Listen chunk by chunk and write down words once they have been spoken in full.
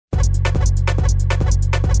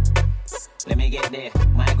get there.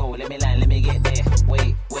 My goal, let me land, let me get there.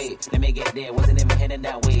 Wait, let me get there. Wasn't even heading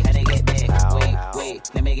that way, how they get there? Wait,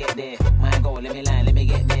 let me get there. My goal, let me land, let me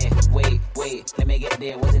get there. Wait, let me get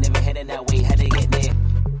there. Wasn't even heading that way, how they get there?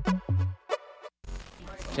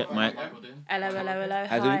 Check mic. Hello.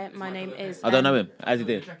 Hi, my name is... I don't know him. How's he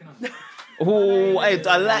doing? Oh, I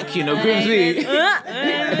like you, Grimsby.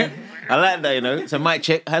 I like that, you know. So mic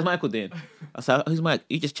check. How's Michael doing? I said, who's Mike?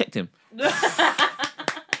 You just checked him.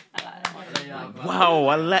 Wow,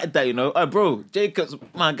 I like that, you know. Oh, bro, Jacob's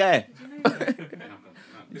my guy.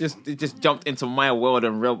 It just jumped into my world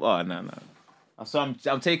and realm. Oh, no. So I'm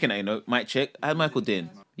taking it, you know. Mic check. How's Michael doing?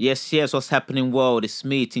 Yes, what's happening, world? It's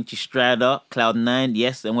me, Tinchy Strider, Cloud9,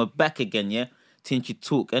 yes, and we're back again, yeah? Tinchy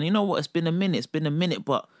Talk. And you know what? It's been a minute,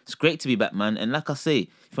 but it's great to be back, man. And like I say, if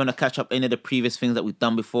you want to catch up any of the previous things that we've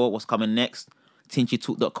done before, what's coming next,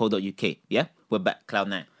 tinchytalk.co.uk, yeah? We're back,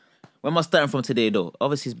 Cloud9. Where am I starting from today, though?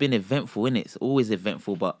 Obviously, it's been eventful, innit? It's always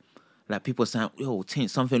eventful, but like people saying, yo, Tinch,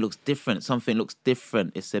 something looks different.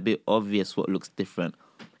 It's a bit obvious what looks different.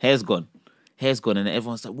 Hair's gone, and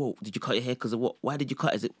everyone's like, whoa, did you cut your hair because of what? Why did you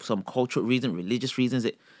cut? Is it some cultural reason, religious reasons?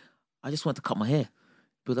 I just want to cut my hair.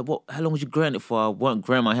 People like, what? How long was you growing it for? I weren't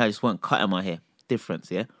growing my hair, I just weren't cutting my hair. Difference,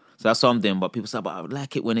 yeah? So that's what I'm doing, but people say, but I would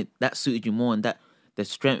like it when that suited you more and that the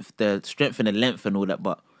strength and the length and all that.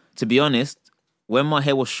 But to be honest, when my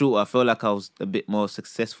hair was shorter, I felt like I was a bit more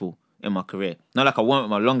successful in my career. Not like I want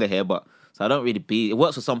with my longer hair, but so I don't really it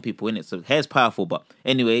works for some people, innit? So hair's powerful, but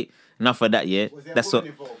anyway, enough of that, yeah? That's what.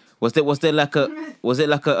 Was it like a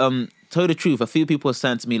tell you the truth, a few people were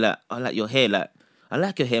saying to me like, I like your hair, like I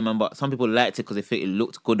like your hair, man, but some people liked it because they think it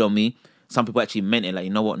looked good on me. Some people actually meant it, like,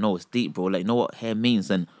 you know what, no, it's deep, bro, like, you know what hair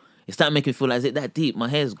means, and it started making me feel like, is it that deep? My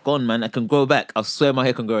hair's gone, man, I can grow back. I swear my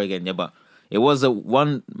hair can grow again, yeah, but it was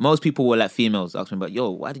most people were like females asking me, but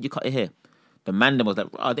yo, why did you cut your hair? The man them was like,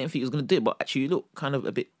 I didn't think he was going to do it, but actually you look kind of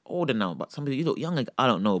a bit older now, but some people, you look younger, I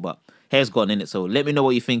don't know, but hair's gone in it, so let me know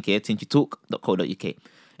what you think here, tinchytalk.co.uk.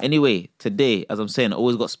 Anyway, today, as I'm saying, I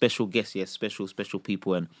always got special guests, yeah, special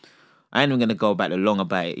people, and I ain't even gonna go long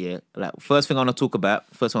about it, yeah. Like, first thing I want to talk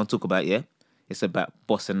about, yeah, it's about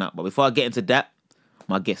bossing up. But before I get into that,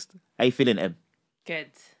 my guest, how you feeling, Em? Good.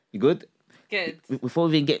 You good? Good. Before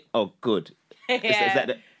we even get, good. Yeah. Is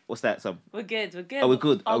that what's that? We're good. Oh, we're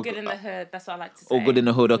good. All good in the hood. That's what I like to say. All good in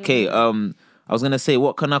the hood. Okay. I was gonna say,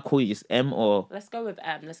 what can I call you? Just M or? Let's go with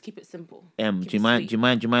M. Let's keep it simple. M. Do you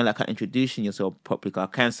mind? Like introducing yourself properly? I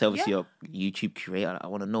can say obviously you're a YouTube creator. I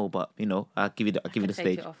want to know, but you know, I'll give you the stage.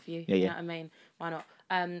 Take it off you. Yeah. You know what I mean? Why not?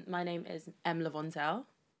 My name is M Lavontel,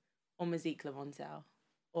 or Mazik Lavontel,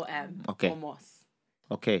 or M. Okay. Or Moss.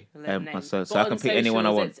 Okay. So I can pick anyone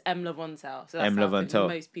I want. It's M Lavontel. So that's M Lavontel.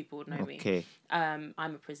 Most people would know me. Okay. I'm a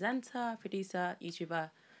presenter, producer, YouTuber,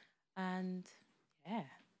 and yeah.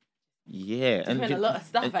 Yeah, and a lot of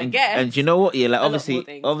stuff, I guess. And you know what? Yeah, like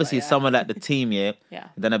things, obviously, some of like the team, yeah, yeah.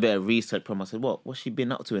 Done a bit of research. I said, what's she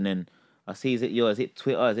been up to? And then I see, is it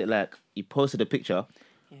Twitter? Is it like you posted a picture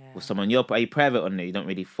with someone? Are you private on there? You don't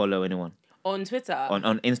really follow anyone on Twitter.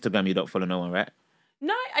 On Instagram, you don't follow no one, right?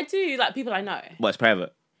 No, I do, like people I know. But it's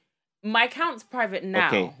private. My account's private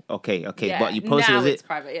now. Okay. Yeah, but you posted now it's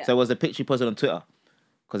private. Yeah. So it was a picture you posted on Twitter.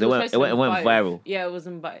 Because it went viral. Yeah, it was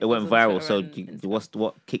in both. It went viral. So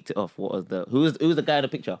what kicked it off? What was who was the guy in the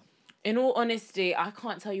picture? In all honesty, I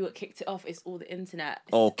can't tell you what kicked it off. It's all the internet.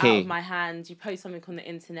 It's okay. Out of my hands. You post something on the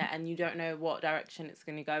internet and you don't know what direction it's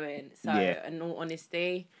going to go in. So in all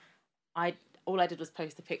honesty, all I did was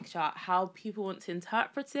post a picture. How people want to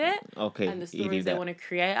interpret it, and the stories they want to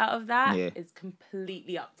create out of that is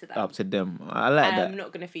completely up to them. Up to them. I like that. I'm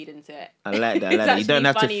not gonna feed into it. I like that. You don't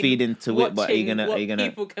have to feed into it, but you're gonna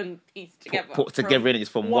people can piece together. Put together in it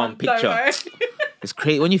just from one picture. It's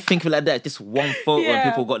crazy when you think of it like that. Just one photo,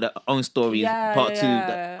 and people got their own stories. Part two.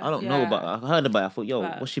 That I don't know, but I heard about it. I thought, yo,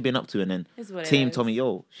 what's she been up to? And then team told me,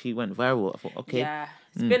 yo, she went viral. I thought, okay. Yeah,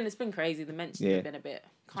 it's been crazy. The mentions have been a bit.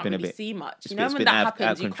 Can't really see much. You know, when that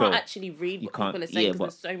happens, you can't actually read what people are saying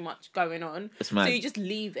because there's so much going on. So you just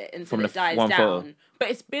leave it until it dies down. Photo.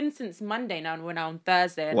 But it's been since Monday now, and we're now on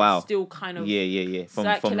Thursday, and it's still kind of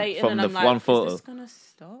circulating. From and the I'm like, one photo. Is this gonna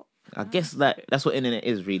stop? I guess that's what internet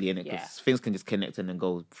is really, innit? Because things can just connect and then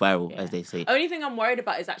go viral, as they say. Only thing I'm worried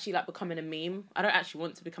about is actually like becoming a meme. I don't actually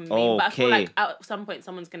want to become a meme, but I feel like at some point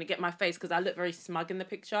someone's gonna get my face because I look very smug in the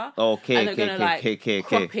picture. And they're gonna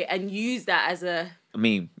crop it and use that as a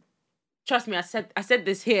meme. Trust me, I said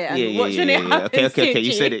this here. And watch when it happens. Okay.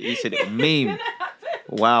 You said it. Meme.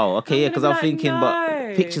 Wow. Okay, because I'm thinking,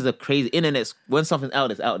 but pictures are crazy. Internet's when something's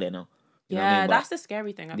out, it's out there now. You know what I mean? That's the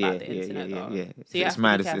scary thing about the internet. Yeah. So it's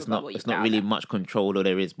mad. It's not really much control, though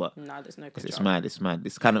there is, but no, there's no control. It's mad.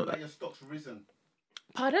 It's kind of like your stock's risen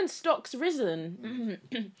Pardon? Stocks risen?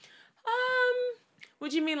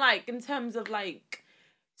 What do you mean, like, in terms of, like,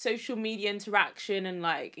 social media interaction and,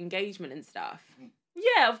 like, engagement and stuff?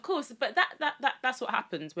 Yeah, of course. But that's what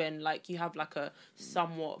happens when, like, you have, like, a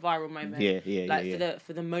somewhat viral moment.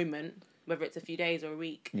 For the moment, whether it's a few days or a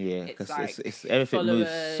week. Yeah, because like it's everything moves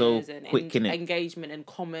so quick, innit? Engagement and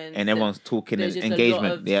comments. And everyone's talking and engagement. There's just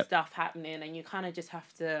a lot of stuff happening, and you kind of just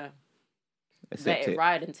have to let it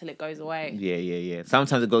ride until it goes away. Yeah.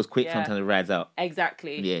 Sometimes it goes quick, sometimes it rides out.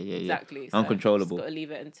 Exactly. Yeah. Exactly. So uncontrollable. Just got to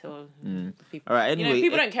leave it until people... All right, anyway.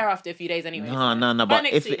 People don't care after a few days anyway. No. But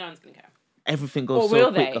next week, no one's going to care. Everything goes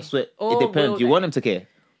so quick, I swear. It depends. You want them to care?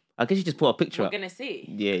 I guess you just put a picture up. We're going to see.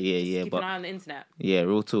 Yeah. Keep an eye on the internet. Yeah,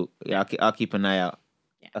 real talk. Yeah, I'll keep an eye out.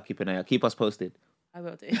 I'll keep an eye out. Keep us posted. I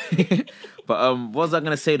will do. But what was I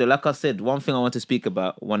going to say though? Like I said, one thing I want to speak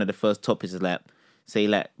about, one of the first topics is like, say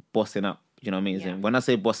like bossing up. You know what I mean? Yeah. When I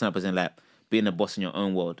say bossing up, as in like being a boss in your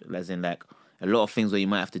own world, as in like a lot of things where you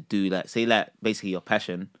might have to do, like say like basically your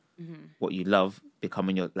passion, what you love,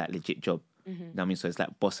 becoming your like legit job. You know what I mean? So it's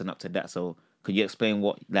like bossing up to that. So could you explain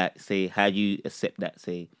what, like, say, how you accept that?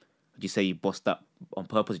 Say, would you say you bossed up on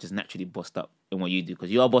purpose, just naturally bossed up in what you do?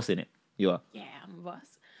 Because you are bossing it. You are. Yeah, I'm a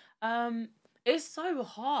boss. It's so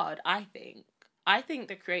hard, I think. I think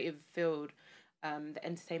the creative field, the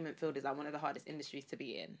entertainment field is like one of the hardest industries to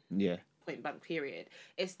be in. Yeah. Point blank, period.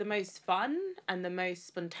 It's the most fun and the most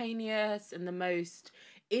spontaneous and the most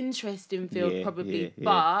interesting field probably,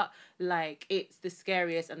 but like it's the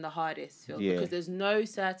scariest and the hardest field because there's no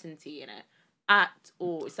certainty in it at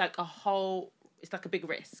all. It's like it's like a big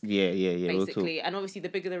risk. Yeah. Basically, and obviously the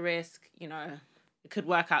bigger the risk, you know, it could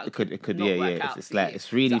work out. It could not work out. It's like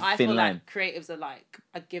it's really I thin feel line. like creatives are like,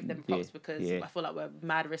 I give them props because I feel like we're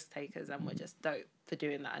mad risk takers and we're just dope for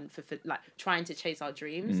doing that and for like trying to chase our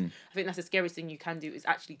dreams. I think that's the scariest thing you can do is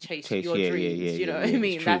actually chase your dreams. You know what I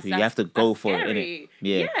mean? That's you have to go for scary.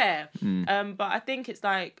 it. Innit? Yeah. But I think it's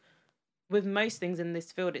like with most things in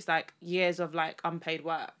this field, it's like years of like unpaid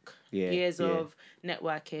work, years of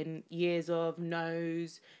networking, years of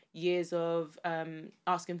no's, years of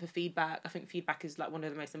asking for feedback. I think feedback is like one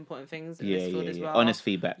of the most important things in this field as well. Honest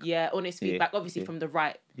feedback. Yeah, honest feedback. Obviously from the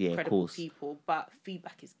right, credible people, but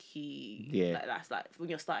feedback is key. Yeah, like, that's like when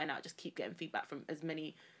you're starting out, just keep getting feedback from as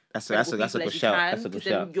many. That's a good shout. That's a good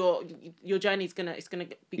shout. Your journey's gonna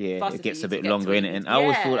be faster. It gets a bit longer in it, and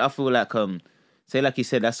I feel like say like you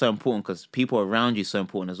said, that's so important because people around you are so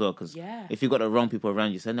important as well. Because if you got the wrong people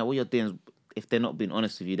around you, say now what you're doing, if they're not being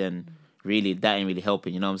honest with you, then really that ain't really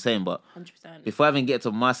helping. You know what I'm saying? But 100%. Before I even get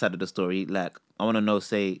to my side of the story, like I want to know,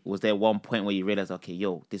 say, was there one point where you realized, okay,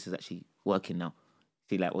 yo, this is actually working now?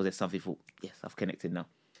 See, like, was there something you thought, yes, I've connected now?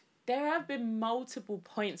 There have been multiple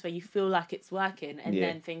points where you feel like it's working and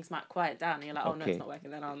then things might quiet down and you're like, oh no, it's not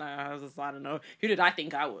working. Then I don't know. Who did I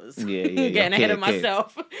think I was? Getting ahead of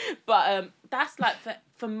myself. But that's like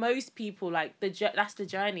for most people, like that's the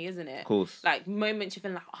journey, isn't it? Of course. Like moments you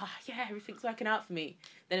feel like, oh yeah, everything's working out for me.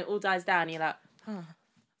 Then it all dies down and you're like,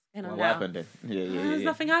 what happened then? There's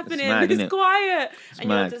nothing happening. It's quiet.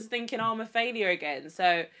 You're just thinking, oh, I'm a failure again.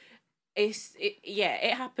 So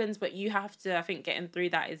it happens, but you have to, I think getting through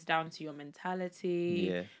that is down to your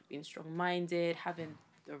mentality, being strong-minded, having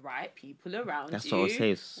the right people around you. That's what I would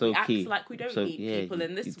say, it's so key. Act like we don't need people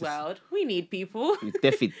in this world. We need people. We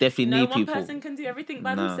definitely need people. No one person can do everything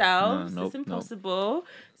by themselves. It's impossible.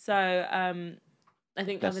 So I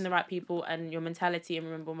think having the right people and your mentality and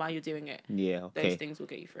remember why you're doing it. Those things will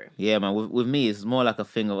get you through. Yeah, man. With me, it's more like a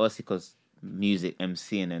thing of us because music,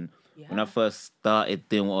 MCing, and when I first started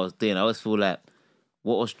doing what I was doing, I always feel like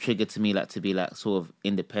what was triggered to me, like to be like sort of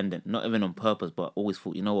independent, not even on purpose, but always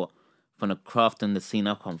thought, you know what, from the craft and the scene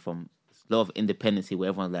I come from, it's a lot of independency where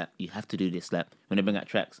everyone's like, you have to do this. Like when they bring out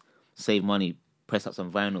tracks, save money, press up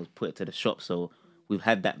some vinyls, put it to the shop. So we've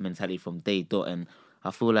had that mentality from day dot, and I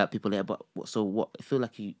feel like people are like, but so what? I feel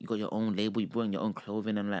like you got your own label, you bring your own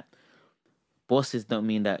clothing, and like bosses don't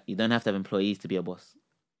mean that you don't have to have employees to be a boss.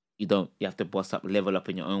 You don't. You have to boss up, level up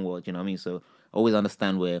in your own world. You know what I mean? So always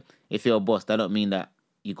understand where if you're a boss, that don't mean that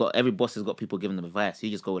every boss has got people giving them advice.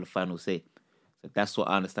 You just go with the final say. So that's what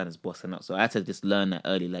I understand as bossing up. So I had to just learn that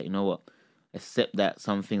early. Like, you know what? Accept that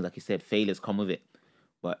some things, like you said, failures come with it.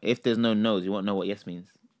 But if there's no no's, you won't know what yes means.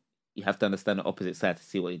 You have to understand the opposite side to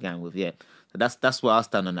see what you're going with. Yeah. So that's where I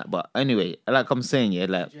stand on that. But anyway, like I'm saying,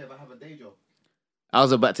 like. Did you ever have a day job? I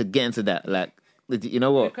was about to get into that. Like, you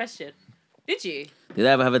know what? Good question. Did you? Did I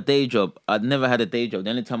ever have a day job? I'd never had a day job. The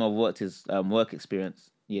only time I've worked is work experience,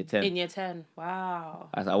 year 10. In year 10, wow.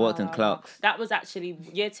 I worked in Clark's. That was actually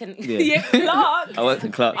year 10. Yeah, Clark's. I worked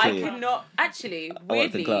in Clark's. I could not, actually, weirdly. I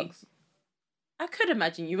worked in Clark's. I could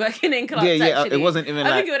imagine you working in Clarks. Yeah. Actually. It wasn't even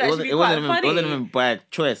like it wasn't even by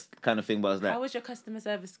choice kind of thing. But I was like, how was your customer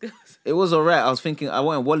service skills? It was alright. I was thinking I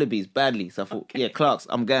wanted Wallabies badly, so I thought, yeah, Clarks,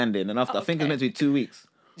 I'm going there. And after, I think it's meant to be 2 weeks.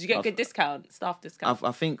 Did you get a good discount, staff discount?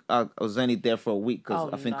 I think I was only there for a week because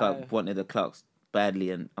I think I wanted the Clarks badly,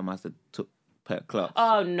 and I must have took Clarks.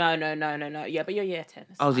 Oh no! Yeah, but you're year 10.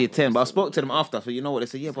 I was year 10, but I spoke to them after. So you know what they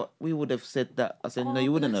said? Yeah, but we would have said that. I said no,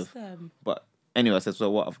 you wouldn't have. But anyway, I said, so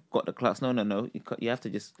what? I've got the Clarks. No. You have to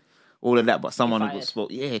just all of that. But someone who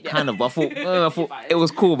spoke, kind of. But I thought it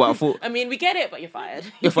was cool. But I thought, I mean, we get it, but you're fired.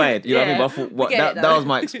 You're fired. You know what I mean? But I thought that was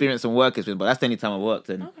my experience in work experience. But that's the only time I worked.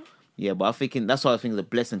 And yeah, but I'm thinking that's why I think it's a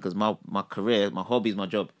blessing because my career, my hobby is my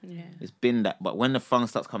job. Yeah, it's been that. But when the fun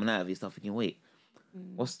starts coming out of you, you start thinking, wait.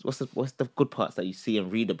 What's the good parts that you see and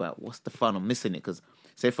read about? What's the fun? I'm missing it because,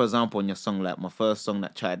 say for example, on your song, like my first song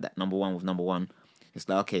that tried that number one, it's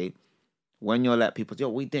like, okay, when you're like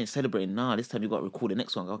people, we didn't celebrate. Nah, this time you got to record the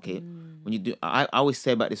next song. Okay, when you do, I always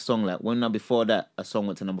say about this song, like when before that a song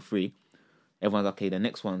went to number 3, everyone's like, okay, the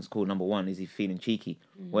next one's called number 1. Is he feeling cheeky?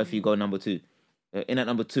 What if you go number 2? In at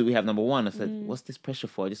number 2, we have number 1. I said, what's this pressure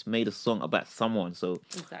for? I just made a song about someone. So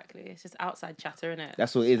exactly, it's just outside chatter, innit?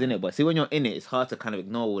 That's what it is, innit? But see, when you're in it, it's hard to kind of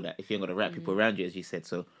ignore all that if you ain't got the right people around you, as you said.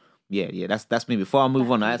 So yeah, that's me. Before I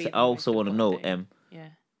move on, I also want to know,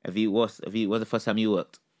 what's the first time you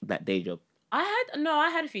worked that day job? I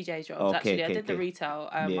had a few day jobs actually. I did the retail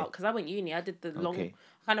because I went uni. I did the long,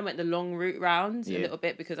 kind of went the long route rounds a little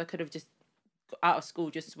bit because I could have just got out of school,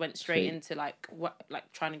 just went straight into like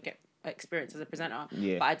trying to get experience as a presenter.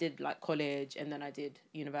 Yeah. But I did like college and then I did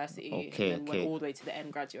university and then went all the way to the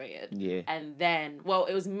end, graduated. Yeah. And then,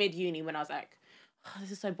 it was mid-uni when I was like, this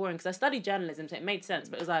is so boring because I studied journalism, so it made sense.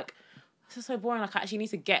 But it was like, this is so boring. Like I actually need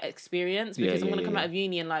to get experience because I'm going to come out of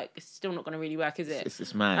uni and like it's still not going to really work, is it?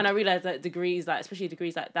 It's mad. And I realised that degrees, like especially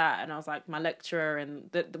degrees like that, and I was like, my lecturer and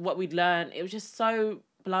what we'd learned, it was just so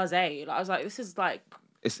blasé. Like I was like, this is like.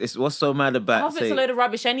 It's what's so mad about half it's a load of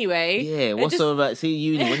rubbish anyway. Yeah, what's so about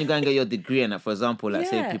uni when you go and get your degree and that, for example, like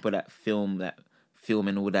say people that film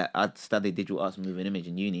and all that. I studied digital arts, moving image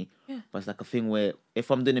in uni, but it's like a thing where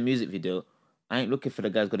if I'm doing a music video, I ain't looking for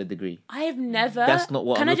the guy who's got a degree. I have never. That's not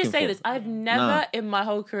what. Can I just say this? I've never in my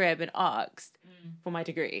whole career been asked for my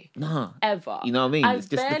degree. No, ever. You know what I mean? I've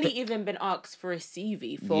barely even been asked for a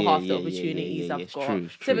CV for half the opportunities I've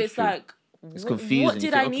got. So it's like. It's confusing. What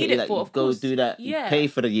did I need it for? Of course, go do that. You pay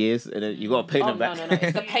for the years, and then you got to pay them back. No.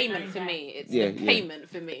 It's the payment for me. It's the payment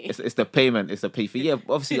for me. It's the payment. It's the pay for. Yeah,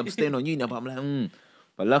 obviously I'm staying on uni now, but I'm like,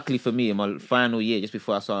 But luckily for me, in my final year, just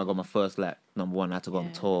before I got my first number 1, I had to go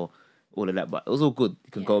on tour, all of that. But it was all good.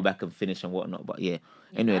 You can go back and finish and whatnot. But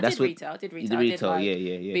anyway, I did retail. I did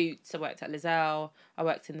retail. Boots. I worked at Lizelle. I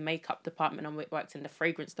worked in the makeup department. I worked in the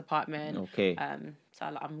fragrance department. Okay. So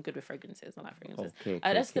I'm good with fragrances. I like fragrances.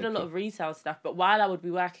 I just did a lot of retail stuff. But while I would be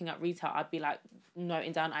working at retail, I'd be like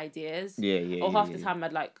noting down ideas. Or half the time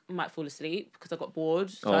might fall asleep because I got bored.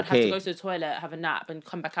 So I'd have to go to the toilet, have a nap, and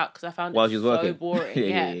come back out because I found it so boring.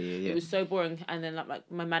 It was so boring. And then like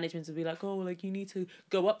my management would be like, oh, like you need to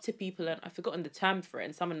go up to people, and I've forgotten the term for it.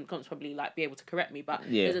 And someone could probably like be able to correct me, but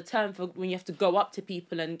there's a term for when you have to go up to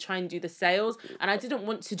people and try and do the sales. And I didn't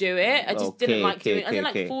want to do it. I just didn't like doing it. I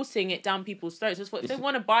didn't like forcing it down people's throats. I just thought if they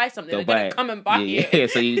want to buy something, they're going to come and buy it. Yeah,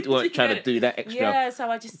 so you weren't trying to do that extra. Yeah, so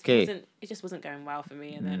I just wasn't. It just wasn't going well for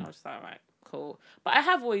me. And then I was just like, all right, cool. But I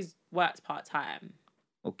have always worked part-time.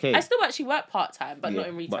 Okay. I still actually work part-time, but not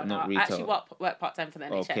in retail. But not retail. I actually work part-time for the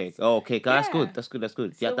NHS. Okay. Okay. That's good. That's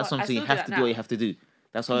good. Yeah, that's something you have to do what you have to do.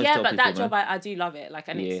 That's what I tell people. Yeah, but that job, I do love it. Like,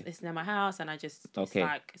 and it's near my house, and I just, it's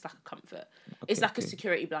like a comfort. It's like a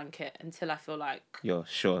security blanket until I feel like... You're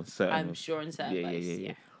sure and certain. I'm sure and certain.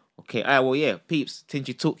 Yeah. Okay, all right, well, peeps,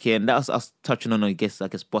 Tinchy Talk here, and that was us touching on, I guess,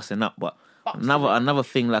 bossing up, but another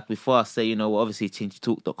thing, like, before I say, obviously,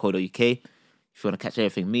 tinchytalk.co.uk, if you want to catch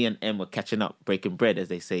everything, me and Em were catching up, breaking bread, as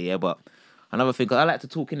they say, but another thing, 'cause I like to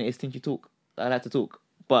talk, innit, it's Tinchy Talk, I like to talk,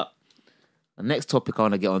 but the next topic I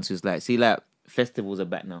want to get onto is, festivals are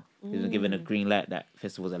back now. They've been given a green light that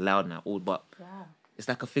festivals are allowed now, but it's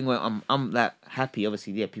like a thing where I'm like, happy,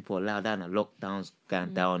 obviously, people are allowed down, and lockdowns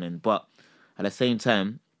going down, but at the same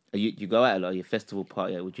time, you go out a lot, your festival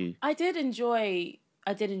party, would you? I did enjoy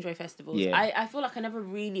festivals. Yeah. I feel like I never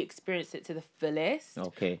really experienced it to the fullest.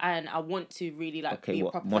 Okay. And I want to really be a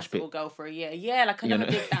proper festival girl for a year. Yeah, like I never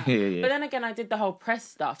did that. But then again, I did the whole press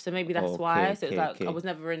stuff, so maybe that's why. So it's like I was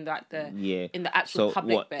never in in the actual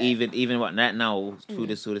public bit. Even what now through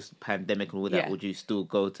this pandemic and all that, would you still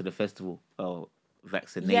go to the festival or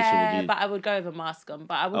vaccination? Yeah, but I would go with a mask on.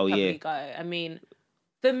 But I would probably go. I mean.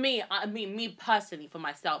 For me, me personally, for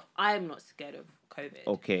myself, I'm not scared of COVID.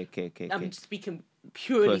 Okay. I'm just speaking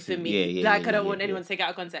purely for me. I don't want anyone to take it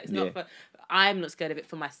out of context. I'm not scared of it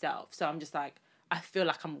for myself. So I'm just like, I feel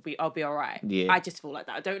like I'll be all right. Yeah. I just feel like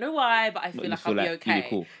that. I don't know why, but I feel like I'll be okay. You'll be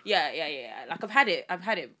cool. Yeah. Like I've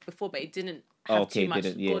had it before, but it didn't have too much.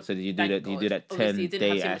 Yeah. So did you do that? You do that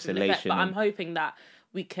 10-day isolation? Effect, but I'm hoping that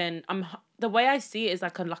we can. The way I see it is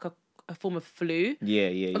like a form of flu.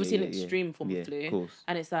 Yeah. Obviously, an extreme form of flu. Of course.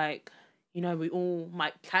 And it's like, we all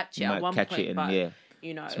might catch it at one point, but.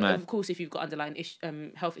 Of course, if you've got underlying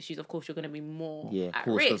health issues, of course, you're going to be more at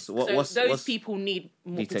risk. Those people need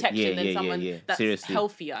more protection than someone that's seriously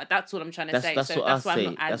healthier. That's what I'm trying to say. That's what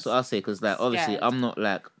I say. Because like, obviously, I'm not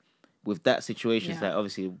like, with that situation, like,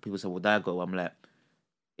 obviously, people say, well, that go. I'm like,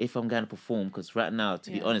 if I'm going to perform, because right now, to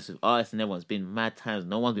be honest, with artists and everyone, it's been mad times.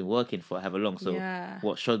 No one's been working for however long. So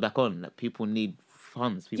what shows back on? Like, people need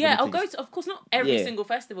funds. I'll go to, of course, not every single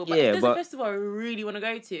festival, but if there's a festival I really want to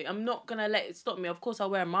go to, I'm not gonna let it stop me. Of course, I'll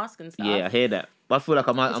wear a mask and stuff. Yeah, I hear that, but I feel like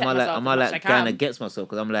I'm going against myself,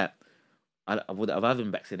 because I'm like, have I been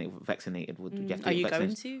vaccinated? Would you have to Are you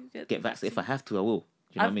going to get vaccinated? If I have to, I will. Do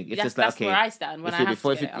you know what I mean? It's just like, okay, where I stand when if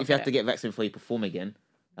you have to get vaccinated before you perform again,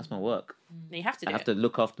 that's my work. You have to. I have to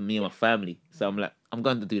look after me and my family, so I'm like, I'm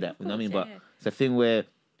going to do that. You know what I mean? But it's a thing where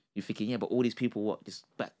you're thinking, but all these people just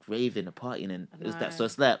back raving and partying and it's that. So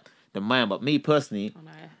it's like the mind. But me personally,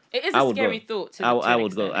 it is a scary thought. I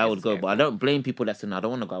would go, but I don't blame people that say, no, I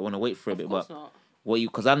don't want to go. I want to wait for a bit. But not.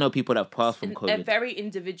 Because I know people that have passed from COVID. A very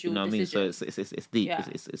individual. You know what I mean? So it's deep. Yeah.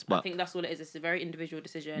 It's I think that's what it is. It's a very individual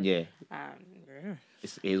decision. Yeah.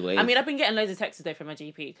 It is what it is. I mean, I've been getting loads of texts today from my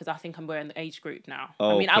GP because I think I'm wearing the age group now.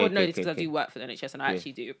 I would know this because I do work for the NHS and I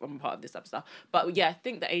actually do. I'm part of this type of stuff. But yeah, I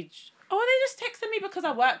think the age. Oh, they just texted me because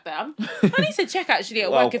I work there. I need to check actually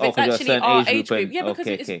at work if it's actually our age group. Yeah, because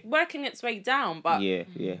it's working its way down. But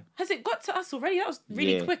has it got to us already? That was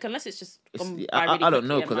really quick. Unless it's just gone by really I don't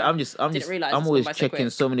know, because I'm always checking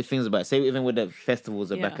so many things about it. Say even with the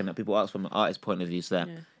festivals are back and people ask from an artist point of view, so that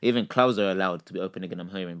even clubs are allowed to be open again. I'm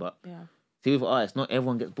hearing, but see with artists, not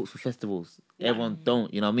everyone gets booked for festivals. Everyone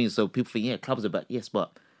don't. You know what I mean? So people think clubs are back. Yes,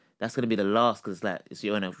 but that's gonna be the last, because like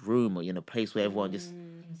you're in a room or you're in a place where everyone just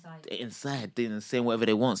inside doing and saying whatever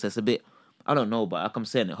they want. So it's a bit, I don't know, but like I'm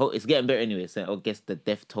saying, it's getting better anyway. So I guess the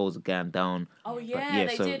death tolls are going down. Oh yeah,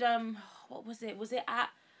 they did. What was it? Was it at?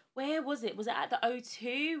 Where was it? Was it at the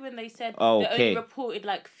O2 when they said they only reported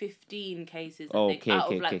like 15 cases? I think,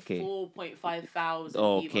 out of like 4.5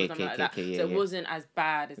 thousand people, something like that. So it wasn't as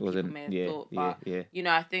bad as people may have thought. But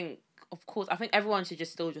I think. Of course, I think everyone should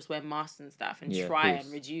just wear masks and stuff and try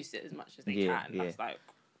and reduce it as much as they can. That's like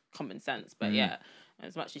common sense. But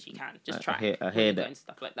as much as you can, just try. I hear that. And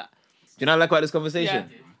stuff like that. Do you know what I like about this conversation?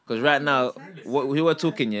 Because right now, we were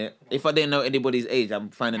talking, if I didn't know anybody's age, I'm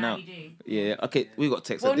finding out. Yeah, okay, we got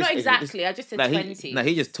text. Well, not exactly. I just said 20.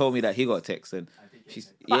 He just told me that he got a text and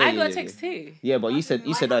I got a text too. Yeah, but you said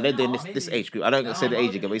they're doing this age group. I don't say the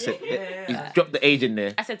age again, but you said you dropped the age in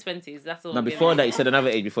there. I said 20s. That's all. Now before that, you said another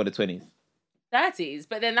age before the 20s. 30s,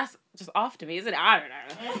 but then that's just after me, isn't it? I don't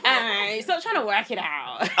know. Stop trying to work it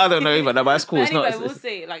out. I don't know either. No, but that's cool. But anyway, we'll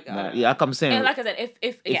see. Like, I'm saying. And like I said,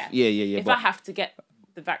 if I have to get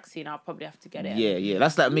the vaccine, I'll probably have to get it. Yeah.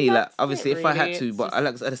 That's like me. Like obviously, if I had to, but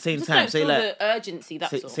at the same time, say like the urgency.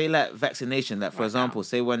 That's say like vaccination. Like for example,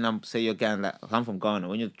 say when you're going, like I'm from Ghana.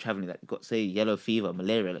 When you're traveling, like you've got say yellow fever,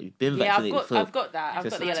 malaria. Like you've been vaccinated. I've got that. I've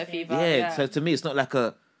got the yellow fever. Yeah. So to me, it's not like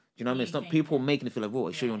a. You know what I mean? It's not people making it feel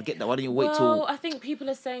like, sure you want to get that. Why don't you wait till... Well, I think people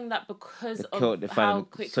are saying that because of how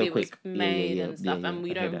quickly it was made and stuff, and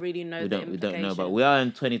we don't really know the implications. We don't know, but we are in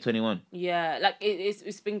 2021. Yeah, like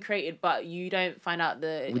it's been created, but you don't find out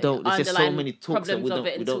the underlying so many problems of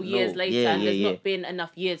it until years later, and there's not been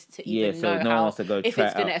enough years to even know if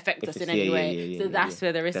it's going to affect us in any way. So that's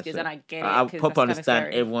where the risk is, and I get it. I properly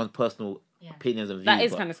understand everyone's personal opinions and views. That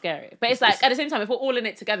is kind of scary. But it's like, at the same time, if we're all in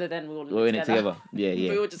it together, then we're in it together. Yeah.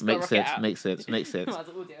 We all just makes sense. Makes sense. Might as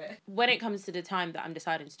well do it. When it comes to the time that I'm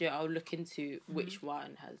deciding to do it, I'll look into which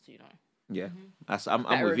one has, Yeah,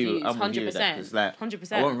 I'm with you. I'm 100%. With you. It's like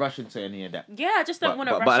 100%. I won't rush into any of that. Yeah, I just don't want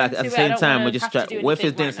to rush but into it. But at the same time, we're just trying. What if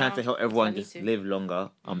it's doing something to help everyone just live longer?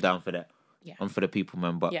 I'm down for that. Yeah. I'm for the people,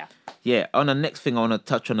 man. But yeah. On the next thing I want to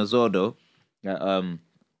touch on as well, though.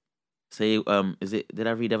 Is it? Did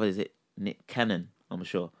I read that? Is it Nick Cannon? I'm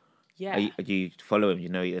sure. Yeah. Do you follow him? Do you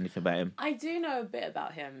know anything about him? I do know a bit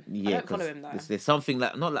about him. Yeah, I don't follow him though. There's something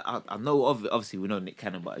like not like I know of. Obviously, we know Nick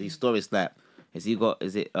Cannon, but his story is like,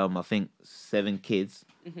 I think 7 kids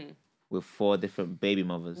with 4 different baby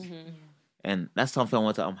mothers, and that's something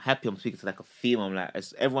I'm happy. I'm speaking to like a female. I'm like,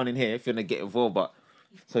 it's everyone in here if you're gonna get involved. But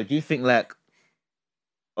so do you think like,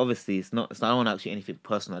 obviously it's not. I don't want to ask you anything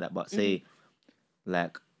personal like that, but say.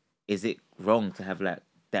 like, is it wrong to have like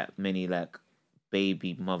that many like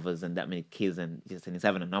baby mothers and that many kids and he's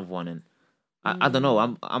having another one and I don't know.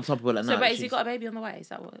 I'm some people like so. Wait, has he got a baby on the way? Is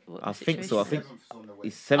that what I think so. I think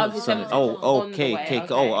he's 7th on the way. Oh, okay. I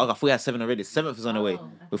thought he had 7 already. 7th is on the way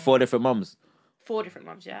with 4 different mums. 4 different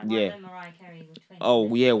mums, yeah. Yeah.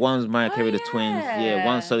 Oh yeah, one's Mariah Carey the twins. Yeah,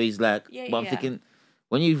 one. So he's like, but I'm thinking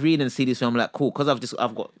when you read and see this film, I'm like, cool, because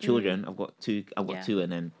I've got children. I've got two,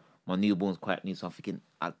 and then my newborn's quite new. So I'm thinking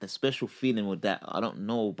the special feeling with that. I don't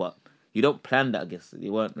know, but you don't plan that. I guess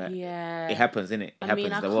you weren't like. Yeah. It happens, innit? It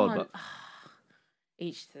happens in the world, but.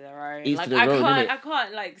 Each to their own. I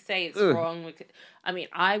can't like say it's wrong. I mean,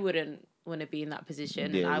 I wouldn't want to be in that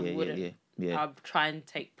position. I wouldn't. Yeah. I'd try and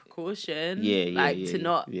take precaution. To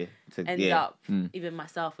not end up even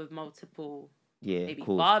myself with multiple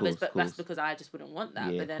fathers. But that's because I just wouldn't want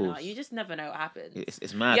that. But then you just never know what happens.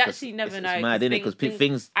 It's mad. You actually never know. It's mad, innit? Because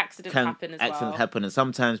things accidents happen as well. Accidents happen, and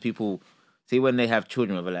sometimes people see when they have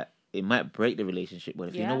children, whether like it might break the relationship. But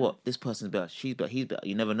if you know what, this person's better, she's better, he's better.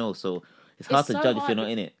 You never know. So. It's hard to judge if you're not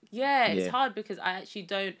in it. Yeah, it's hard because I actually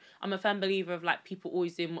don't. I'm a firm believer of like people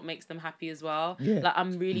always doing what makes them happy as well. Yeah. Like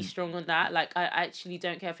I'm really strong on that. Like I actually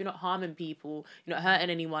don't care if you're not harming people, you're not hurting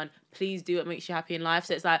anyone. Please do what makes you happy in life.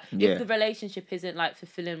 So it's like if the relationship isn't like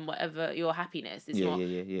fulfilling whatever your happiness, it's not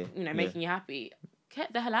you know making you happy.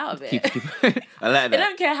 Get the hell out of it. I like that. I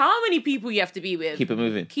don't care how many people you have to be with. Keep it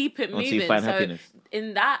moving. Until you find happiness.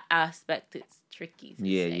 In that aspect, it's tricky.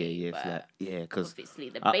 It's like because obviously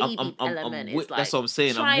the baby element is like. That's what I'm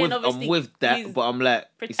saying. I'm with that, but I'm like,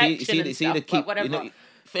 you see the keep. You know,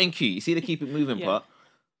 thank you. You see the keep it moving part.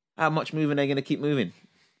 How much moving are they gonna keep moving?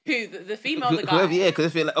 Who the female, the guy? Whoever, because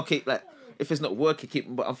if you're like okay, like. If it's not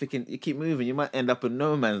working, but I'm thinking you keep moving, you might end up in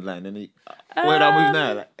no man's land. And where do I move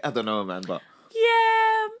now? Like, I don't know, man, but.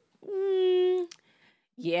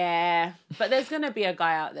 Yeah, but there's gonna be a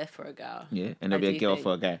guy out there for a girl. Yeah, and there'll be a girl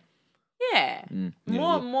for a guy. Yeah,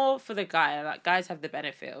 more for the guy. Like guys have the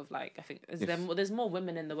benefit of like I think there's more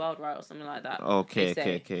women in the world, right, or something like that.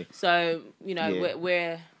 Okay. So you know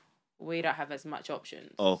we don't have as much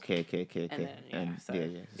options. Okay. So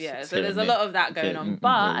there's a lot of that going on, but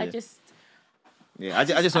I just. Yeah,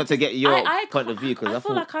 I just want to get your point of view because I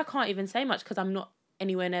feel like I can't even say much because I'm not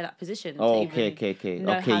anywhere near that position. Okay.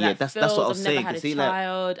 That's what I was saying. I've never had a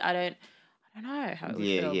child. I don't know how it would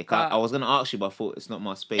feel. Yeah. I was gonna ask you, but I thought it's not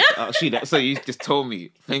my space to ask you that. So you just told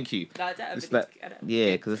me. Thank you. No, I don't it's like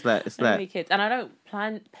because it's like kids, and I don't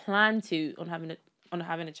plan to on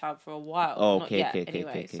having a child for a while. Not yet,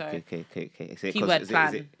 anyway. Okay. Keyword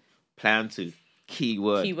plan. Is it plan to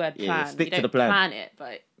keyword plan. Yeah, stick to the plan. Plan it,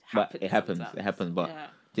 but it happens. It happens. But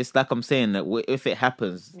just like I'm saying, that if it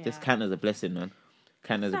happens, just count as a blessing, man.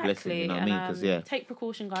 Count as a blessing. You know what I mean? Because take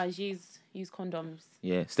precaution, guys. Use condoms.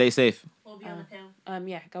 Yeah, stay safe. Or be on the pill.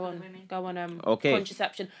 Go on.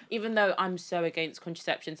 Contraception. Even though I'm so against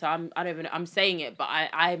contraception, so I'm saying it, but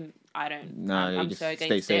I'm so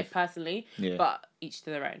against it personally. Yeah. But each to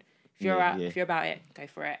their own. If you're about it, go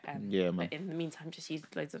for it. Man. But in the meantime, just use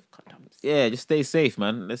loads of condoms. Yeah, just stay safe,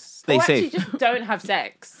 man. Let's stay safe. Just don't have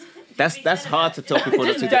sex. That's hard to tell people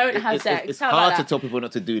not to do. Don't have sex. It's hard to tell people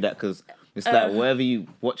not to do that because it's like wherever you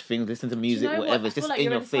watch things, listen to music, whatever, it's just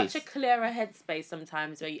in your face. You're in such a clearer headspace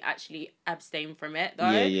sometimes where you actually abstain from it, though.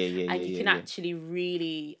 Yeah. And you can actually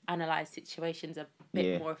really analyse situations a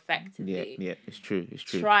bit more effectively. Yeah, it's true.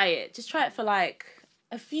 Try it. Just try it for like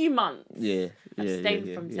a few months.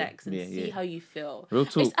 Abstain from sex and see how you feel. Real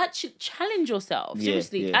talk. It's actually challenge yourself,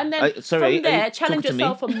 seriously. And then from there, challenge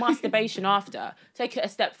yourself on masturbation after. Take it a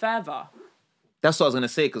step further. That's what I was going to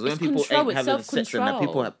say, because when people ain't having sex and that,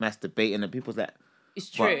 people have masturbating and people's like... It's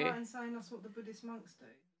true. That's what the Buddhist monks do.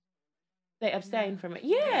 They abstain from it.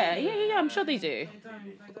 Yeah, I'm sure they do.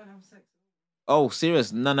 They don't have sex. Oh,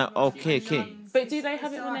 serious? No, okay. But do they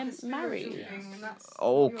have it when they're married?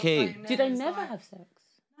 Okay. Do they never have sex?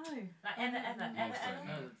 No. Like ever.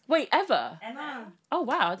 Wait, ever? No. Oh,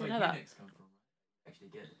 wow, I didn't know that.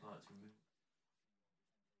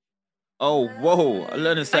 Oh, whoa. I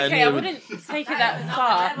learned something new. I wouldn't take it that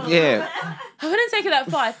far. Yeah. I wouldn't take it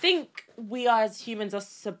that far. I think we as humans are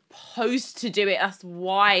supposed to do it. That's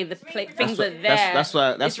why the things are there. That's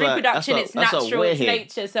why. It's reproduction. It's natural. It's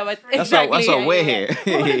nature. So that's why we're here.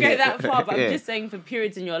 I wouldn't go that far, but I'm just saying for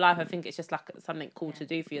periods in your life, I think it's just like something cool to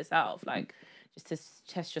do for yourself. Like, just to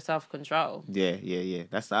test your self-control. Yeah.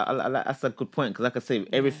 That's a good point. Because like I say,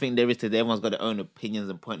 everything there is today, everyone's got their own opinions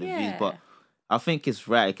and point of views. But I think it's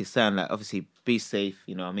right. It can sound like, obviously, be safe,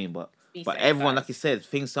 you know what I mean? But everyone, like you said,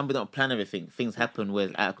 somebody don't plan everything. Things happen where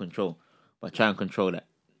it's out of control. But try and control that.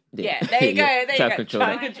 Yeah, there you go. There you go.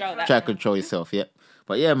 Try and control that. Try to control yourself. Yeah.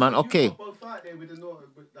 But yeah, man. Okay. Both out there with the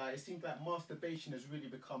it seems like masturbation has really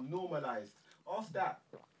become normalized. Ask that.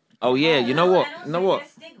 Oh yeah, you know what? You know what? The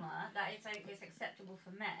stigma that it's acceptable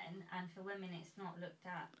for men, and for women it's not looked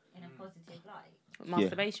at in a positive light.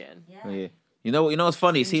 Masturbation. Yeah. You know what's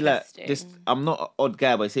funny? See, like this. I'm not an odd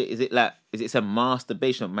guy, but is it a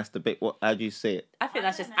masturbation or masturbate? What? How do you say it? I think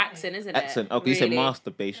that's just accent, isn't it? Accent. Okay, really? You say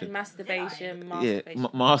masturbation. Masturbation. Yeah,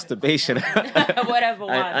 masturbation. Whatever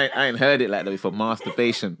one. I ain't heard it like that before.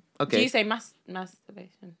 Masturbation. Okay. Do you say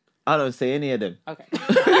masturbation? I don't say any of them. Okay.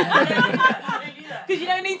 Because you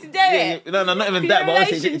don't need to do it. No, not even that. But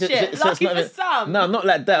obviously, lucky for some. No, not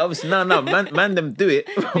like that. Obviously, no. Man, them do it.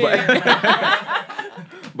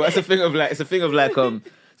 But it's a thing of like,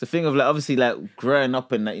 obviously like growing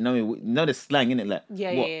up and like, you know the slang, innit? Like,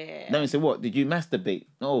 yeah. Let me say, what did you masturbate?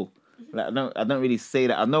 No, like I don't really say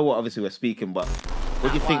that. I know what obviously we're speaking, but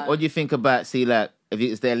what do you think? What do you think about? See, like,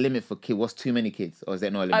 is there a limit for kids? What's too many kids, or is there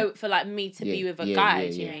no limit? Oh, for like me to be with a guy?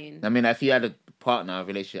 Do you mean? I mean, if you had a partner, a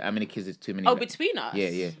relationship, how many kids is too many? Oh, between us?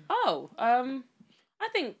 Yeah. Oh, I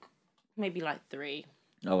think maybe like 3.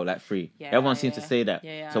 Oh, like 3. Yeah, everyone seems to say that.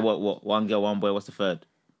 Yeah. So what? 1 girl, 1 boy. What's the third?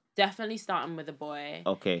 Definitely starting with a boy.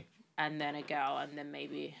 Okay. And then a girl, and then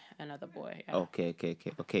maybe another boy. Yeah. Okay.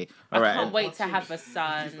 All right. I can't wait to have a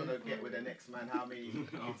son. She's gonna get with the next man. How many?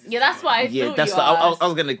 Yeah, that's what I thought. Yeah, that's what I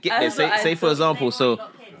was gonna get there. Say for example, so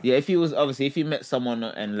yeah, if you met someone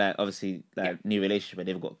and like obviously like new relationship and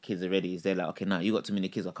they've got kids already, is they like, okay, now you got too many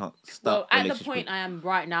kids, I can't start. Well, at the point I am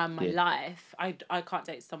right now in my life, I can't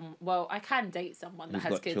date someone. Well, I can date someone that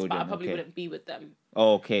has kids, children, but I probably wouldn't be with them.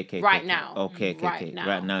 Oh, okay. Right now. Okay.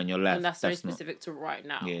 Right now in your life. And that's very specific to right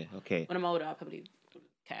now. Yeah. Okay. When I'm older, I probably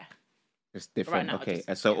care. It's different. Right now, okay.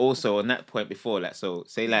 And so also on that point before, like, so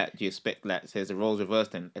say like, do you expect like, says the roles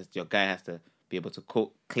reversed, and as your guy has to be able to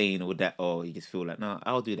cook, clean, all that, or you just feel like, no,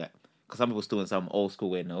 I'll do that, because some people still in some old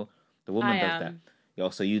school way. No, the woman does that. Yeah,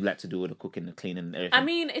 so you like to do all the cooking, the cleaning, and everything. I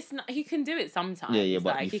mean, it's not. He can do it sometimes. Yeah,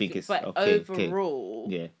 but like, you think it's but okay. Overall,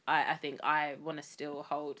 yeah, I think I want to still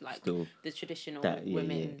hold like the traditional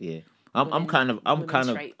women. Yeah. I'm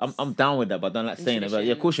down with that, but I don't like saying it. But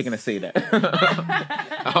yeah, of course you're gonna say that.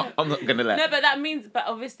 I'm not gonna like. No, but that means, but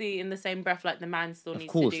obviously in the same breath, like the man still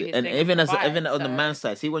needs to do his and thing. Even on the man's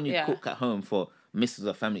side, see when you cook at home for missus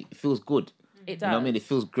or family, it feels good. It does. You know what I mean? It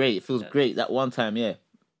feels great. It feels great. That one time, yeah.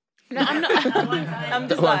 No, I'm not. I'm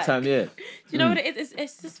just one time, yeah. Do you know what it is?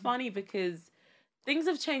 It's just funny because things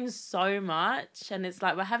have changed so much, and it's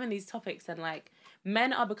like we're having these topics, and like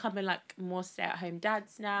men are becoming like more stay-at-home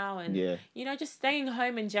dads now, and you know, just staying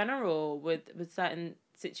home in general with certain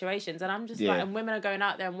situations, and I'm just like, and women are going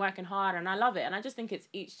out there and working hard, and I love it, and I just think it's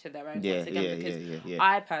each to their own. Because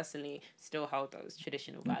I personally still hold those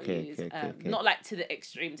traditional values, not like to the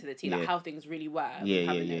extreme, to the T, like how things really were,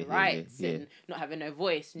 having no rights and not having no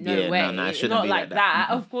voice, no way, not like that.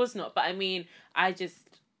 Of course not, but I mean, I just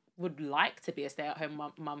would like to be a stay-at-home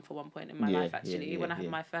mum for one point in my life. Actually, when I had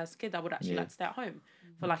my first kid, I would actually like to stay at home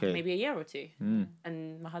for like maybe a year or 2,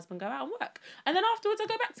 and my husband go out and work, and then afterwards I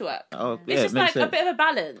go back to work. It's just like a bit of a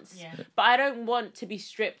balance. But I don't want to be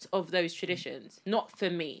stripped of those traditions. Not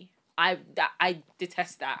for me. I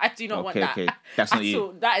detest that. I do not want that. That's not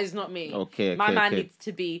you. That is not me. My man needs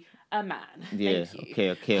to be a man. Yeah. Thank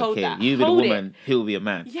you. Okay. That. You be the woman. He'll be a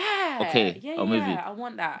man. Yeah. Okay. Yeah. I'm with you. I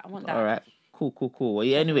want that. All right. Cool. Well,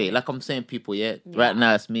 yeah, anyway, like I'm saying, people, right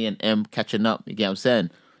now it's me and M catching up, you get what I'm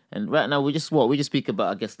saying? And right now we just speak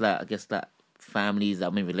about, I guess that families,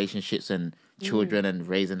 relationships and children and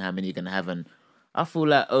raising how many you're gonna have. And I feel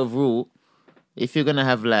like overall, if you're gonna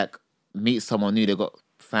have like meet someone new, they got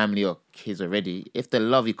family or kids already, if they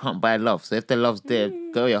love, you can't buy love. So if the love's there,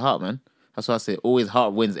 go your heart, man. That's why I say always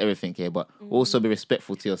heart wins everything here, but also be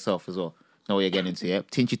respectful to yourself as well. Know what you're getting into, yeah?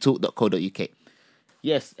 tinchytalk.co.uk.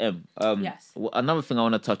 Yes, yes. Another thing I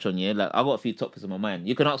want to touch on, like I've got a few topics in my mind.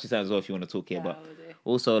 You can ask yourself as well if you want to talk here, but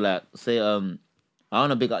also like say, I want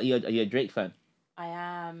to big up. Are you a Drake fan? I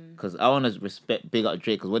am. Because I want to big up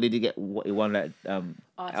Drake. Because what did he get? What he won like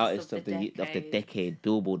artist of the decade,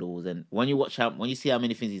 Billboard Awards. And when you see how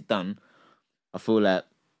many things he's done, I feel like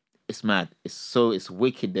it's mad. It's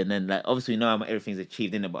wicked. And then like obviously we know how everything's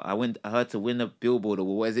achieved in it, but I heard to win a Billboard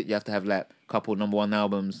Award. What is it? You have to have like a couple number 1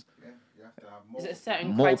 albums. Is it a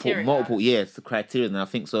certain criteria? Multiple, yeah, it's the criteria, and I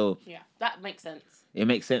think so. Yeah, that makes sense. It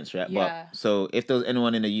makes sense, right? Yeah. But so if there was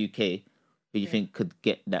anyone in the UK who you think could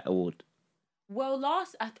get that award? Well,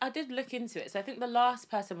 I did look into it. So I think the last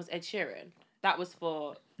person was Ed Sheeran. That was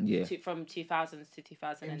for from 2000s to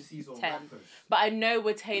 2010. But I know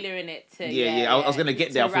we're tailoring it to I was gonna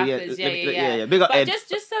get there. Rappers, Big up but Ed.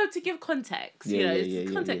 just so to give context,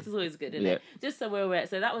 context is always good, isn't it? Just so we're aware.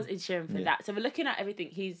 So that was Ed Sheeran for that. So we're looking at everything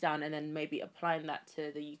he's done, and then maybe applying that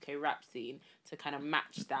to the UK rap scene to kind of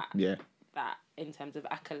match that. That in terms of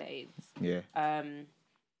accolades.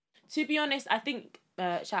 To be honest, I think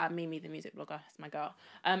shout out Mimi, the music blogger, that's my girl.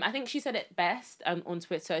 I think she said it best on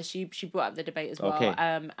Twitter. She brought up the debate as well.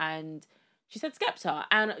 And she said Skepta.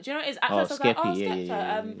 And do you know what it is? At first I was like,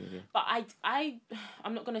 Skepta. But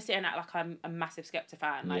I'm not gonna sit and act like I'm a massive Skepta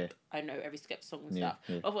fan. Like I know every Skepta song and stuff.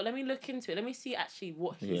 But I thought, let me look into it. Let me see actually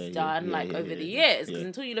what he's done over the years. Because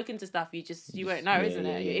until you look into stuff, you won't know, isn't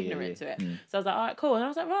it? You're ignorant to it. So I was like, all right, cool. And I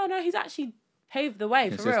was like, oh no, he's actually paved the way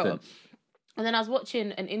for real. And then I was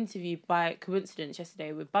watching an interview by coincidence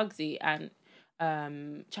yesterday with Bugsy and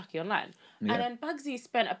Chucky Online. And then Bugsy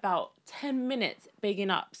spent about 10 minutes bigging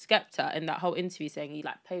up Skepta in that whole interview, saying he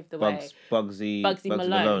like paved the way. Bugsy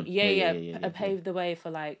Malone. Paved the way for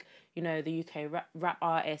like, you know, the UK rap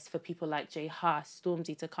artists, for people like Jay Huss,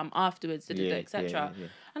 Stormzy to come afterwards, etc.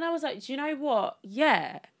 And I was like, do you know what?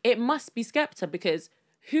 Yeah, it must be Skepta, because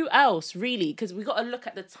who else really? Because we got to look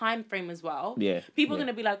at the time frame as well. People are going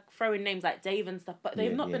to be like throwing names like Dave and stuff, but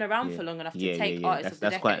they've not been around for long enough to take artists of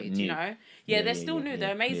the decade. You know, they're still new.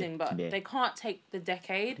 They're amazing, but they can't take the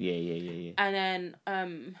decade. And then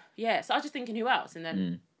so I was just thinking, who else? And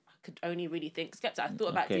then I could only really think Skepta. I thought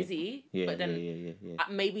about Dizzy, but then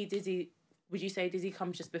maybe Dizzy. Would you say Dizzy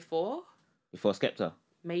comes just before Skepta?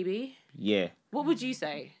 Maybe. Yeah. What would you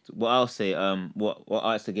say? What I'll say, what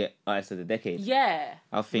artists to get artists of the decade? Yeah.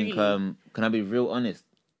 I think, really? Can I be real honest?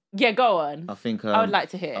 Yeah, go on. I think, I would like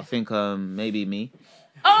to hear. I think, maybe me.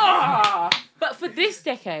 But for this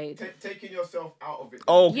decade. Taking yourself out of it.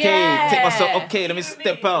 Okay, take myself. Okay, let me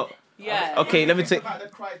step out. Yeah. Okay, let me take. About the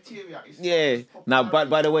criteria. Now,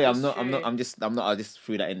 by the way, I just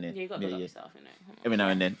threw that in there. Yeah, you got to build up yourself, you know. Every now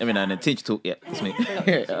and then. Teach talk. Yeah, that's me.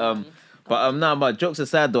 But jokes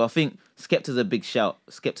aside though, I think Skepta's a big shout.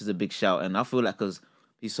 And I feel like because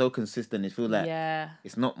he's so consistent, I feel like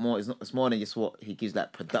it's more than just what he gives,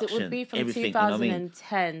 like production. It would be from everything,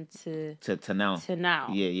 2010 to now. To now.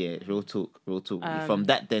 Yeah. Real talk. From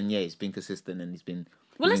that then, it's been consistent and he's been.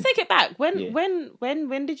 Well, let's take it back.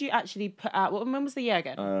 When did you actually put out? When was the year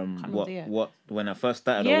again? When I first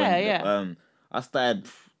started? I started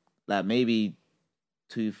like maybe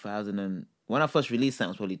 2000 when I first released that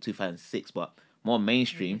was probably 2006, but more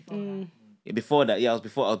mainstream. Before that, I was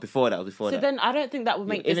before that. So then I don't think that would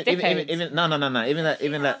make this decade. No. Even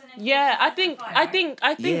that. Yeah, I think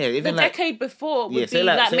the decade before would be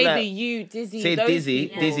like maybe you, Dizzy. Say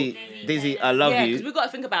Dizzy, I love you. Because we've got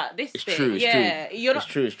to think about this. It's true. You're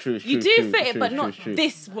not. It's true. You do fit it, but not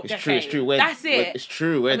this decade. It's true. That's it. It's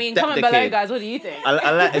true. I mean, comment below, guys. What do you think?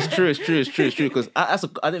 I like. It's true. Because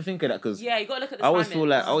I didn't think of that. Because you got to look at the. I always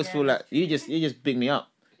feel like you just big me up.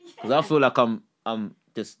 Because I feel like I'm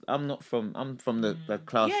not from. I'm from the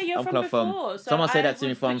class. Yeah, you're from before. Someone said that to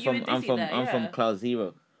me. I'm from class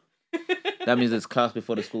 0. That means it's class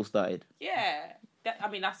before the school started. Yeah.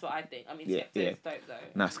 That's what I think. Skepta's dope though.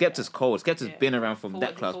 Nah, Skepta's cold. Skepta's been around from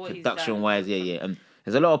that class, production-wise. And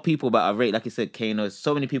there's a lot of people that I rate. Like you said, Kano.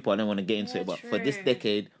 Some many people I don't want to get into it, but for this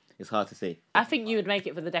decade, it's hard to say. I think you would make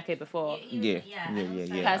it for the decade before. Yeah. I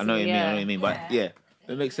know what you mean. But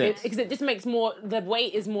it makes sense. Because it just makes more. The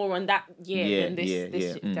weight is more on that year than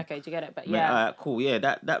this decade. You get it? But cool. Yeah,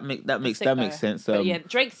 that makes sense. But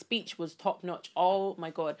Drake's speech was top notch. Oh my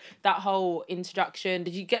god, that whole introduction.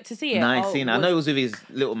 Did you get to see it? No, I ain't seen it. I know it was with his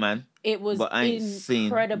little man. It was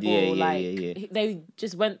incredible. They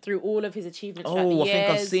just went through all of his achievements. I think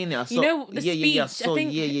I've seen it. I saw, the speech.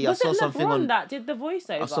 I saw something on that. Did the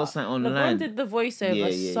voiceover? I saw something online. LeBron did the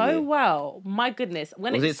voiceover so well. My goodness.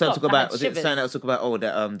 When was it something that talk about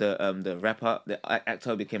the rapper, the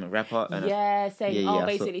actor became a rapper? And saying,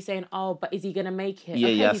 but is he gonna make it?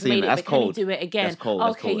 He's made it, but can he do it again?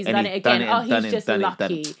 Okay, he's done it again. He's just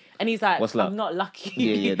lucky. And he's like, I'm not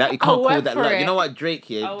lucky. That you can't call that luck. You know what, Drake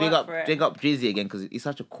here? Big up Drizzy again, because he's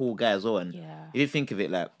such a cool guy as well. And if you think of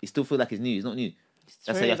it, like, he still feels like he's new. He's not new.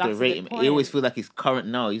 That's how you have to rate him. He always feels like he's current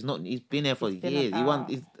now. He's not. He's been here for years.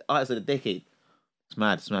 He's artist of the decade. It's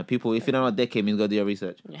mad. People, if you don't know what decade means, go do your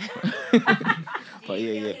research. But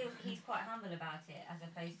he's quite humble about it, as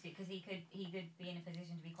opposed to, because he could be in a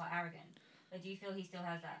position to be quite arrogant. But do you feel he still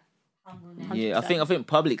has that humbleness. Yeah, I think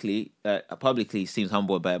publicly seems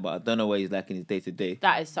humble about it, but I don't know where he's lacking his day to day.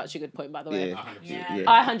 That is such a good point, by the way. Yeah.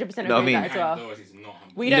 I 100% agree with that as well.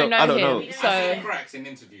 We don't know him, so cracks in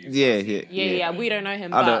interviews. Yeah. We don't know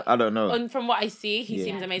him. But I don't know. And from what I see, he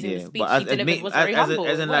seems amazing. The speech he delivered was very humble.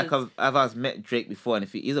 As in, like I've met Drake before, and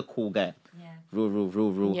he's a cool guy.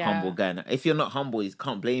 Real humble guy. Now, if you're not humble, you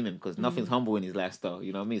can't blame him because nothing's humble in his lifestyle.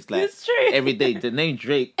 You know what I mean? It's like it's true. Every day the name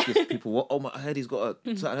Drake, just people. Oh my! I heard he's got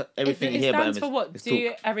everything it here. Stands for what?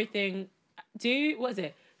 Do everything. Do what is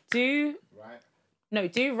it? Do right. No,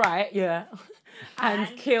 do right. Yeah, and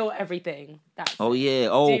kill everything. That's oh yeah.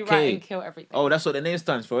 Oh okay. Do right and kill everything. Oh, that's what the name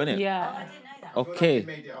stands for, isn't it? Yeah. Oh, I didn't know that. Okay. Like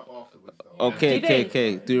made it up afterwards, though.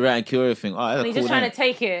 Okay. Do right and kill everything. Oh, that's he's cool just trying to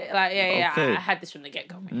take it. Like, Okay. I had this from the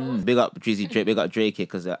get-go. Big up Drizzy Drake, big up Drake here,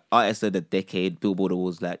 because artist of the decade, Billboard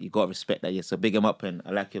Awards, like, you got to respect that, yeah. So big him up, and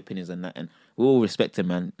I like your opinions on that, and we all respect him,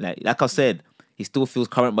 man. Like I said, he still feels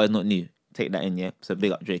current, but he's not new. Take that in, yeah. So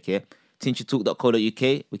big up Drake here.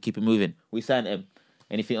 tincturetalk.co.uk, we keep it moving. We signed him.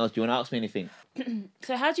 Anything else? Do you want to ask me anything?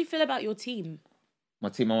 So how do you feel about your team? My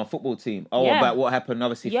team, my football team. Oh, about what happened,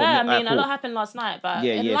 obviously. Yeah, a lot happened last night, but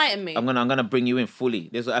enlighten me. I'm gonna bring you in fully.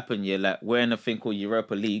 This is what happened, yeah. Like, we're in a thing called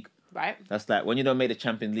Europa League. Right. That's like, when you don't make the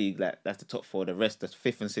Champions League, like, that's the top four. The rest, that's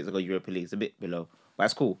 5th and 6th, have got Europa League. It's a bit below. But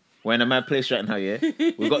that's cool. We're in a mad place right now, yeah.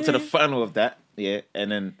 We got to the final of that, yeah.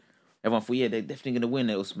 And then everyone thought, yeah, they're definitely going to win.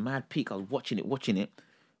 It was mad peak. I was watching it.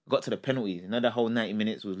 Got to the penalties. Another whole 90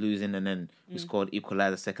 minutes was losing, and then we scored,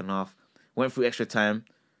 equalised the second half. Went through extra time.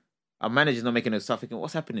 Our manager's not making no stuff. Thinking,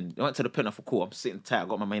 what's happening? I went to the penalty. I thought, cool, I'm sitting tight. I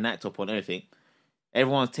got my Man United top on, everything.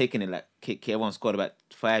 Everyone's taking it like kick. Everyone scored about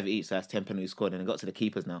 5 each, so that's 10 penalties scored. And it got to the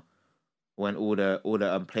keepers now. When all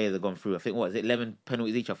the players have gone through, I think 11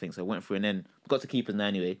 penalties each, I think. So I went through, and then got to keepers now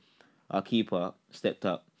anyway. Our keeper stepped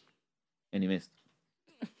up, and he missed.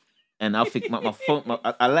 And I think my phone,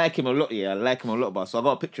 I like him a lot, yeah. I like him a lot, but so I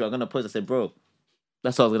got a picture. I'm gonna post. I said, bro,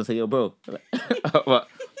 that's what I was gonna say, yo, bro. but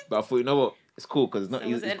I thought, you know what? It's cool because it's not. So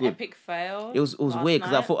was it an epic fail? It was weird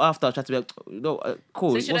because I thought after I tried to be like,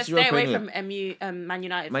 cool. So should I stay away from Man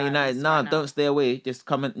United? Man United, nah, don't stay away. Just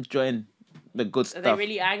come and join the good stuff. Are they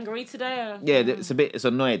really angry today? Or? Yeah, it's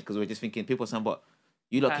annoyed because we're just thinking people are saying, but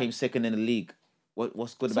you lot came second in the league.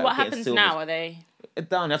 What's good about? So what happens now? Are they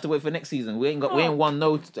down? They have to wait for next season. We ain't won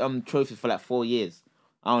no trophies for like 4 years.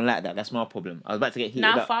 I don't like that. That's my problem. I was about to get heated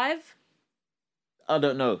now up. 5. I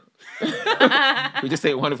don't know. We just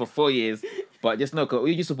ain't won it for 4 years, but just know. Who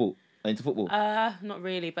you support into football? Not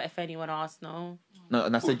really, but if anyone Arsenal. No,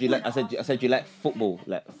 and I said you like. I said you like football.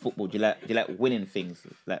 Like football. Do you like winning things?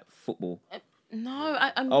 Like football. No,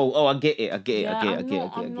 I'm. Oh, I get it.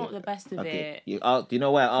 I'm not the best of it. Do you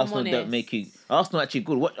know why Arsenal don't make you? Arsenal actually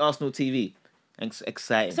good. Watch Arsenal TV.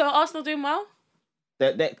 Exciting. So Arsenal doing well?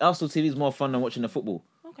 That Arsenal TV is more fun than watching the football.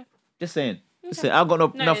 Okay. Just saying. I've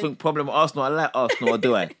got nothing problem with Arsenal. I like Arsenal, or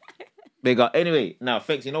do I? Big up. Anyway, now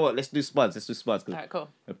thanks. You know what? Let's do spuds. Alright, cool.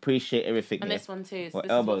 Appreciate everything. And this one too. So what,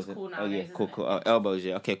 this elbows? Is what's cool now. Oh yeah, cool. Elbows,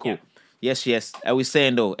 yeah. Okay, cool. Yeah. Yes. Are we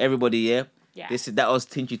saying though, everybody? Yeah. Yeah. That was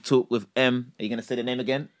Tinchy Talk with M. Are you gonna say the name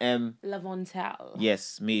again? Lavontel.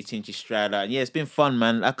 Yes, me, Tinchy Strider. And yeah, it's been fun,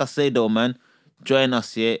 man. Like I say though, man, join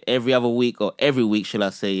us here every other week or every week, shall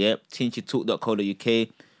I say? Yeah. tinchytalk.co.uk.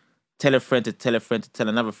 Tell a friend to tell a friend to tell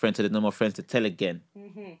another friend to the normal friends to tell again.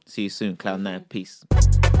 Mm-hmm. See you soon, Cloud9. Peace.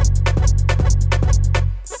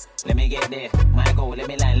 Let me get there. My goal, let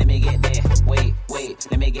me line, let me get there. Wait,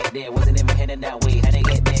 let me get there. Wasn't even heading that way. How they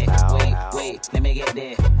get there? Wait, let me get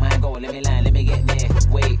there. My goal, let me line, let me get there.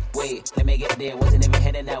 Wait, let me get there. Wasn't even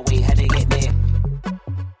heading that way. How they get there?